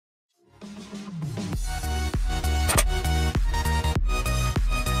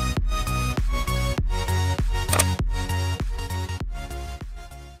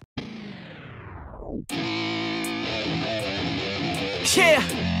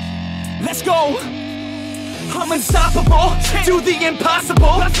Let's go. I'm unstoppable, do the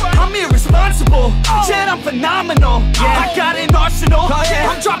impossible. I'm irresponsible, yet I'm phenomenal. I got an arsenal,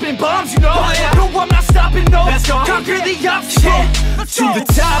 I'm dropping bombs, you know. No, I'm not stopping, no. Conquer the obstacle. To the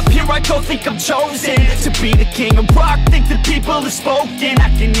top, here I go, think I'm chosen to be the king of rock, think the people have spoken. I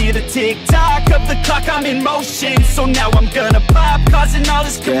can hear the tick-tock of the clock, I'm in motion. So now I'm gonna pop, causing all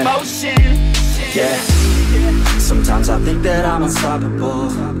this commotion. Yeah, sometimes I think that I'm unstoppable.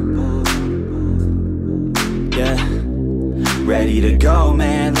 Yeah, ready to go,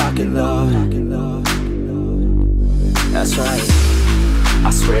 man, lock and load. That's right, I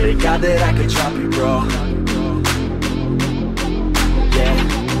swear to God that I could drop you, bro. Yeah,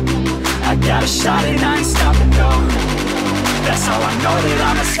 I got a shot and I ain't stopping, no. That's how I know that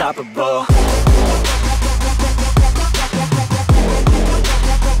I'm unstoppable.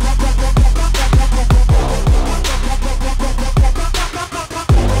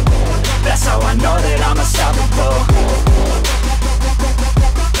 That's how I know that I'm unstoppable.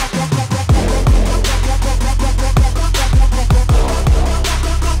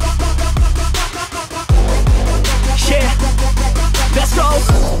 Yeah, let's go.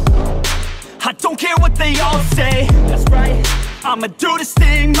 I don't care what they all say. That's right, I'ma do this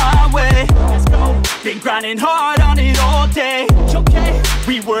thing my way. Let's go. Been grinding hard on it all day. Okay,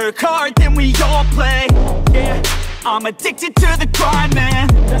 we work hard, then we all play. Yeah, I'm addicted to the grind, man.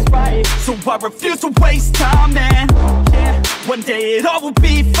 That's right, so I refuse to waste time, man. Yeah, one day it all will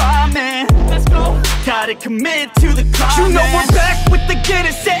be fine, man. Let's go. Gotta commit to the climb, you know, man. We're back with the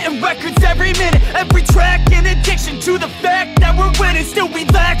Guinness, setting records every minute, every track. In addiction to the fact that we're winning, still we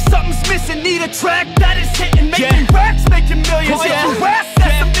lack, something's missing. Need a track that is hitting, making racks, making millions.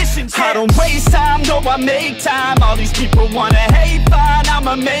 That's the mission. I don't waste time, no, I make time. All these people wanna hate, fine,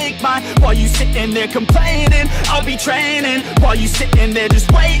 I'ma make mine. While you sitting there complaining, I'll be training. While you sitting there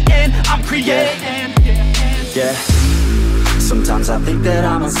just waiting, I'm creating. Yeah, sometimes I think that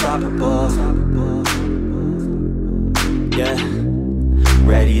I'm unstoppable. Yeah,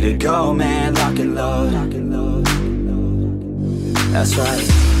 ready to go, man, lock and load. That's right,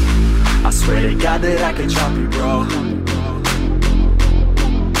 I swear to God that I could drop you, bro.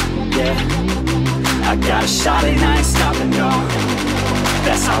 Yeah, I got a shot and I ain't stopping, no.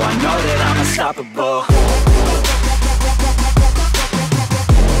 That's how I know that I'm unstoppable.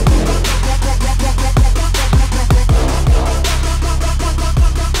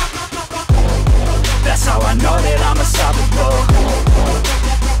 That's how I know that I'm unstoppable.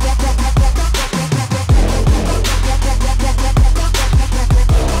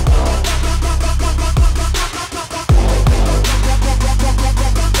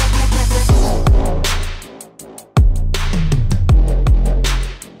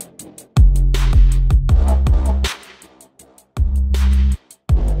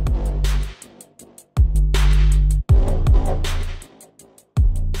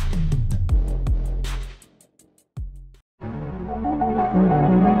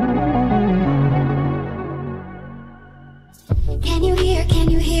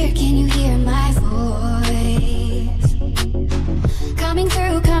 Can you hear